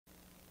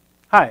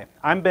Hi,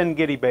 I'm Ben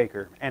Gitty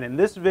Baker, and in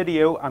this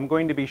video I'm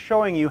going to be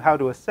showing you how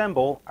to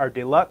assemble our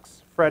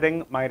Deluxe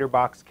Fretting Miter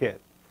Box Kit.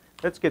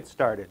 Let's get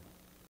started.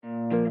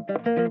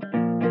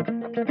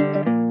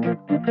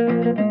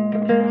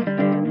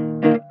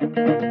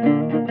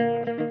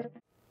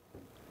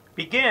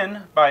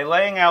 Begin by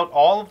laying out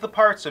all of the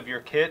parts of your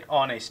kit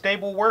on a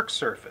stable work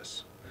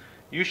surface.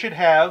 You should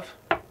have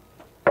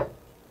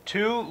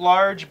 2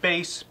 large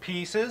base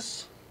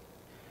pieces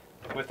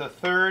with a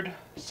third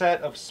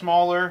set of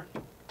smaller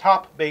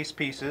top base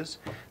pieces,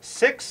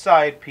 6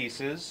 side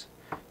pieces,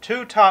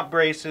 2 top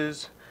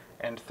braces,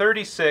 and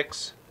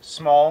 36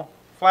 small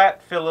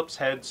flat Phillips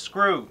head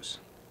screws.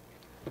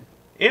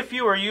 If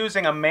you are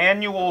using a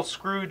manual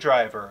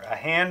screwdriver, a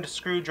hand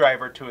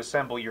screwdriver to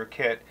assemble your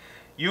kit,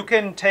 you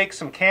can take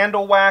some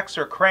candle wax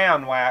or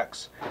crayon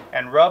wax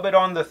and rub it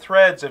on the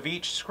threads of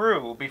each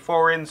screw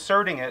before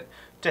inserting it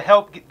to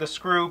help the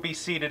screw be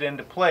seated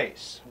into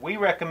place. We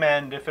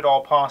recommend, if at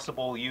all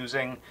possible,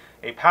 using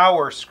a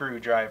power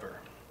screwdriver.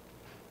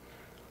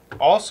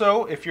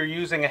 Also, if you're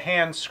using a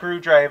hand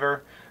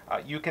screwdriver,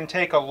 you can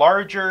take a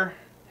larger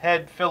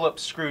head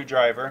Phillips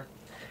screwdriver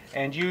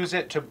and use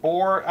it to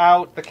bore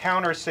out the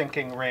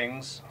countersinking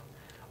rings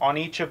on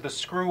each of the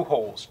screw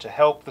holes to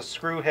help the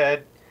screw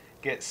head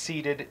get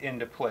seated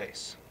into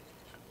place.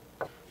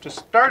 To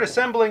start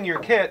assembling your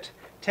kit,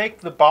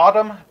 take the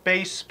bottom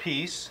base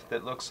piece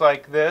that looks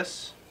like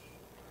this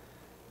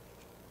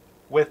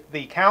with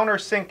the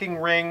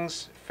countersinking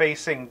rings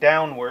facing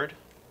downward,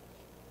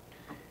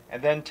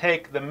 and then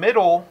take the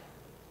middle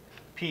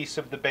piece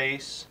of the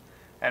base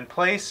and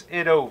place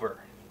it over.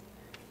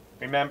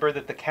 Remember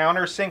that the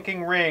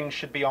countersinking ring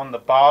should be on the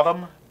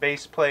bottom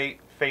base plate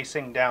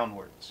facing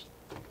downwards.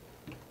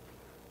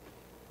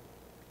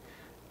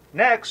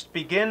 Next,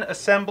 begin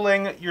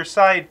assembling your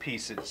side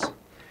pieces.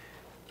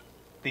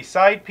 The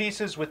side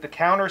pieces with the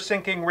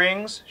countersinking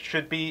rings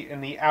should be in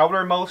the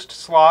outermost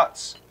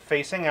slots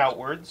facing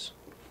outwards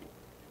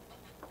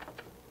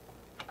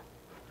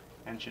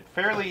and should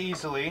fairly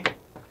easily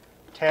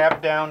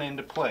tab down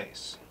into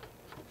place.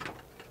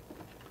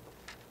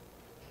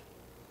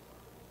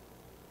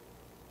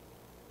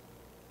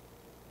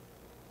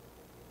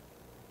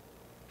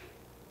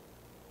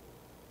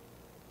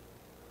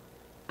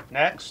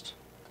 Next,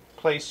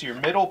 place your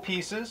middle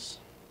pieces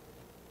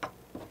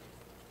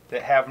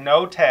that have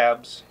no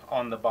tabs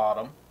on the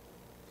bottom,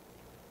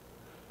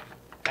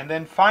 and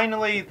then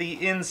finally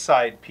the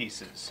inside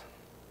pieces.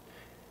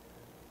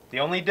 The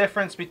only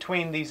difference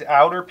between these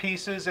outer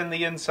pieces and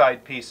the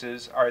inside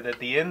pieces are that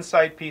the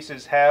inside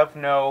pieces have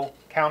no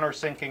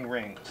countersinking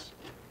rings.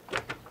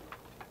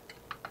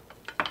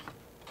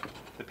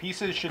 The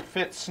pieces should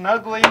fit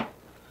snugly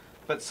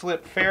but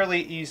slip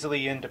fairly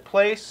easily into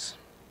place.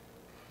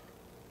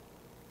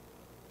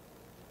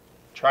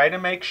 Try to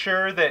make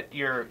sure that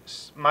your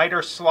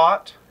miter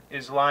slot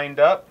is lined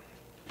up,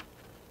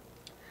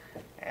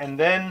 and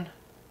then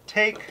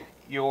take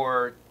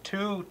your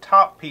 2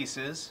 top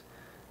pieces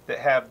that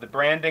have the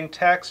branding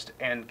text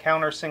and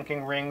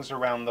countersinking rings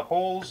around the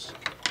holes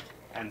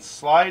and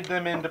slide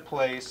them into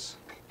place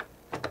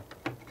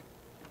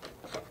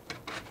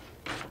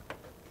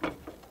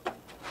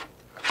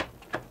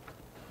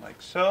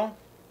like so,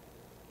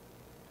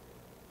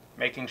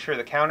 making sure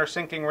the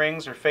countersinking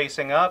rings are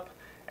facing up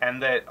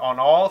and that on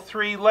all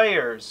 3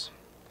 layers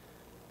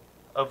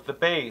of the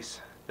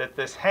base that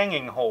this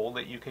hanging hole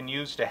that you can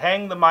use to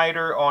hang the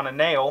miter on a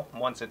nail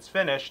once it's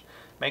finished,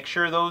 make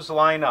sure those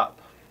line up.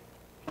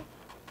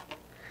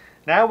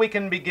 Now we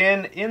can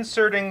begin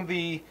inserting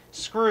the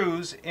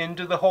screws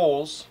into the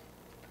holes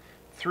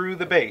through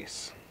the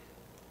base.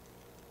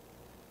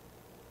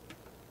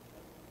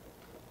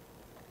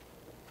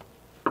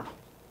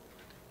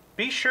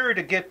 Be sure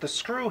to get the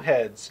screw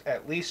heads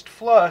at least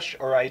flush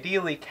or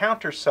ideally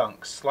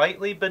countersunk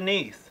slightly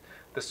beneath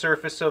the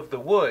surface of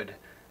the wood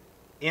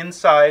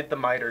inside the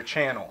miter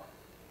channel.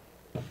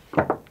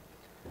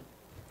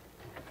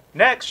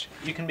 Next,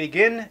 you can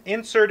begin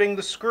inserting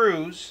the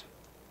screws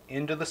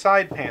into the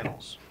side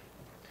panels.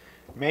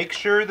 Make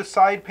sure the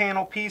side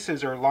panel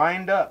pieces are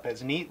lined up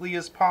as neatly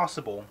as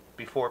possible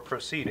before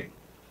proceeding.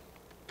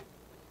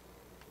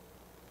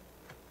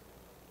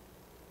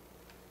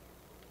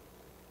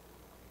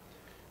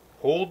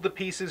 Hold the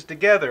pieces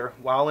together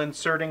while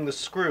inserting the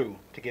screw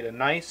to get a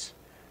nice,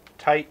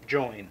 tight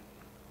join.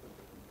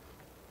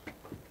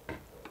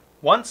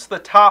 Once the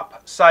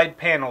top side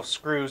panel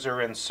screws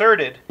are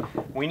inserted,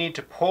 we need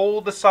to pull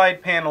the side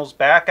panels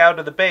back out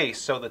of the base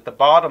so that the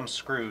bottom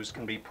screws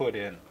can be put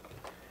in.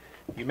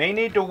 You may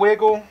need to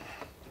wiggle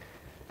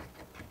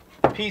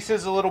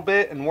pieces a little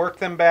bit and work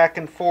them back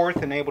and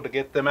forth and able to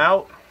get them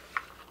out.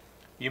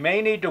 You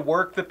may need to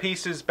work the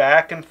pieces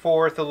back and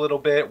forth a little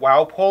bit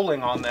while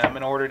pulling on them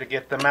in order to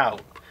get them out.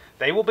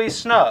 They will be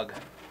snug,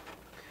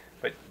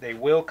 but they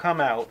will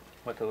come out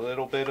with a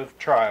little bit of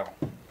trial.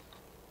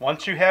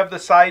 Once you have the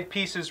side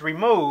pieces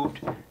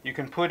removed, you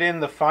can put in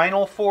the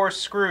final 4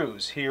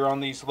 screws here on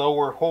these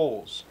lower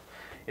holes.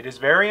 It is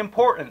very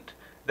important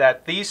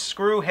that these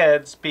screw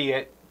heads be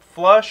at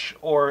flush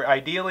or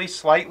ideally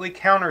slightly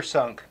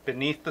countersunk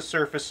beneath the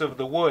surface of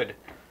the wood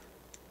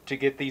to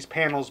get these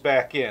panels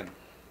back in.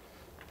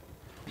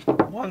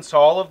 Once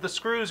all of the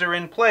screws are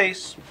in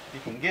place, you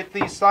can get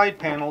these side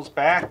panels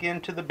back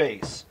into the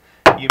base.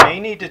 You may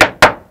need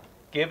to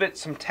give it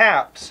some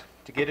taps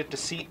to get it to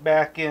seat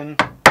back in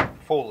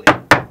fully.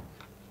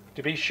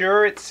 To be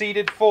sure it's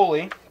seated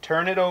fully,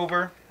 turn it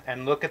over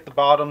and look at the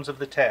bottoms of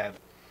the tab.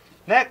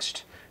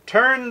 Next,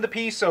 turn the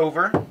piece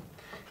over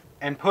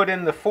and put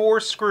in the 4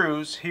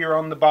 screws here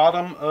on the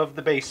bottom of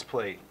the base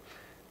plate.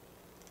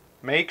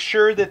 Make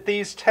sure that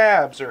these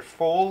tabs are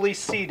fully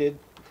seated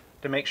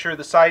to make sure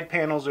the side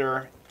panels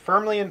are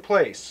firmly in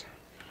place.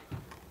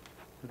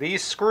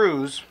 These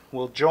screws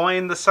will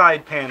join the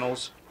side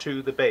panels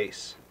to the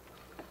base.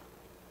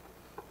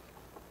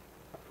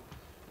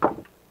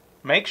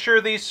 Make sure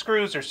these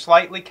screws are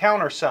slightly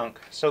countersunk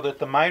so that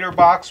the miter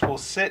box will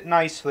sit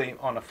nicely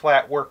on a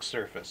flat work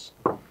surface.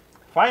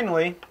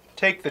 Finally,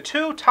 take the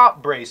 2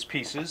 top brace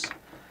pieces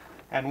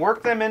and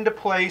work them into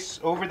place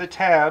over the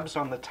tabs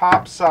on the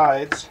top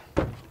sides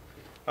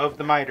of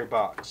the miter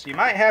box. You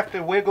might have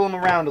to wiggle them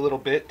around a little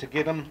bit to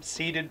get them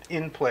seated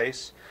in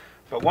place,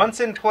 but once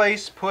in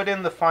place, put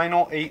in the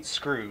final 8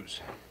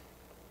 screws.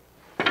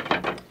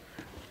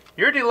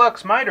 Your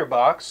Deluxe miter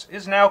box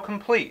is now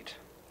complete.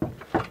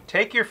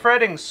 Take your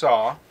fretting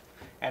saw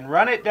and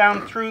run it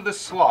down through the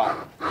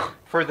slot.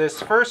 For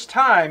this first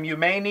time, you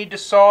may need to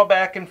saw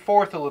back and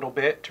forth a little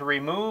bit to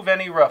remove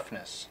any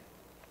roughness.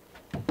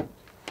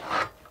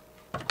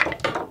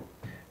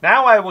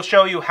 Now I will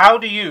show you how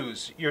to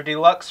use your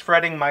Deluxe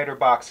fretting miter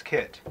box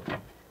kit.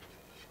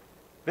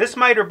 This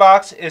miter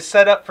box is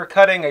set up for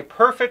cutting a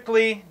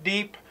perfectly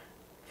deep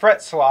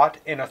fret slot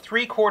in a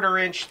 3/4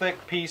 inch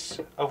thick piece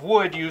of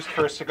wood used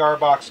for a cigar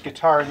box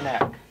guitar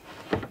neck.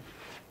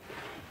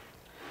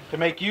 To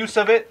make use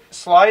of it,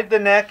 slide the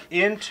neck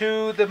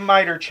into the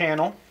miter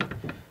channel,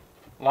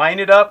 line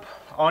it up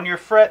on your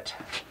fret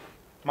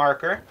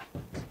marker,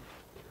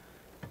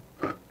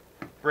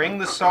 bring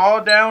the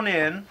saw down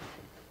in.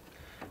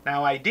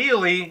 Now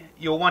ideally,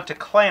 you'll want to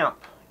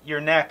clamp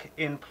your neck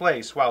in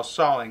place while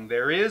sawing.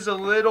 There is a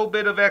little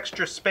bit of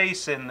extra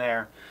space in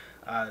there.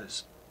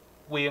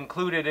 We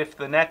included if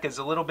the neck is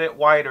a little bit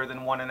wider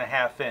than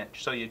 1.5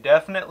 inch. So you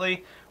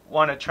definitely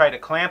want to try to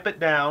clamp it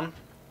down.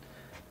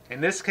 In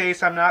this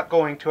case, I'm not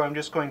going to. I'm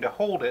just going to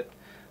hold it.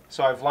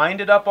 So I've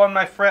lined it up on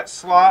my fret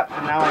slot,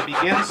 and now I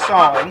begin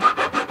sawing.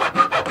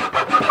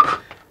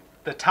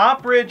 The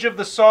top ridge of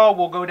the saw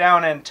will go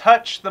down and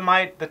touch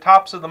the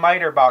tops of the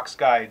miter box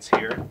guides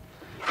here.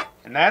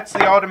 And that's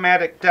the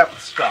automatic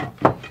depth stop.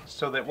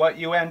 So that what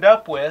you end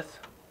up with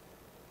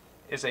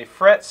is a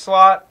fret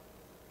slot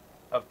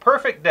of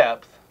perfect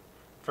depth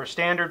for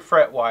standard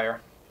fret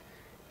wire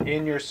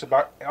on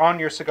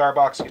your cigar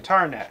box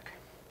guitar neck.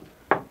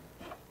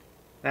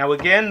 Now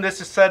again,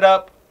 this is set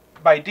up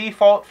by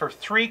default for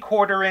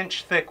 3/4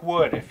 inch thick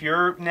wood. If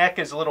your neck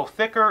is a little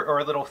thicker or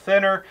a little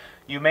thinner,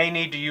 you may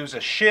need to use a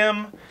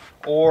shim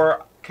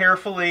or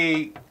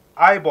carefully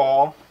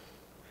eyeball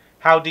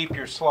how deep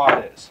your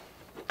slot is.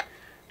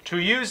 To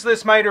use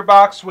this miter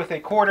box with a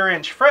 1/4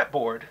 inch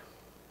fretboard,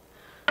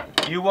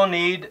 you will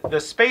need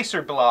the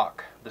spacer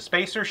block, the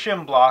spacer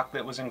shim block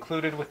that was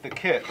included with the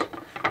kit.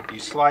 You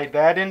slide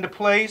that into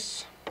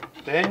place,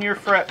 then your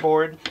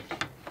fretboard,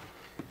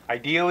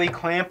 ideally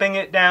clamping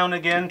it down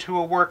again to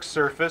a work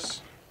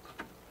surface.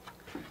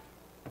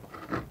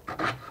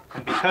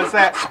 And because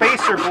that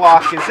spacer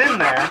block is in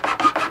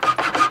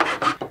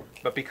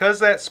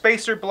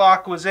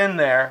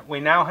there, we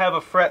now have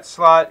a fret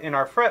slot in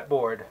our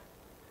fretboard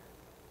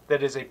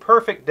that is a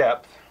perfect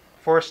depth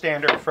for a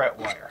standard fret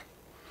wire.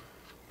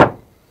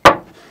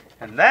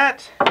 And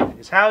that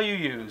is how you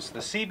use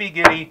the CB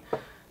Gitty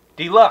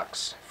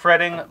Deluxe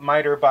fretting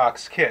miter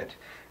box kit.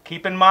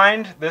 Keep in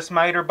mind, this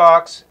miter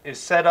box is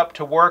set up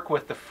to work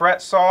with the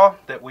fret saw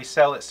that we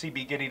sell at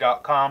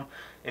cbgitty.com.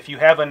 If you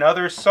have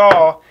another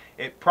saw,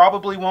 it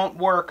probably won't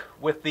work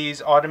with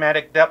these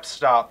automatic depth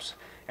stops,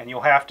 and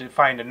you'll have to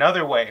find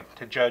another way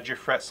to judge your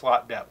fret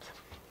slot depth.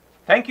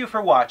 Thank you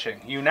for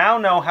watching. You now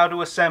know how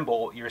to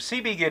assemble your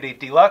CB Gitty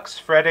Deluxe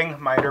fretting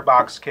miter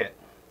box kit.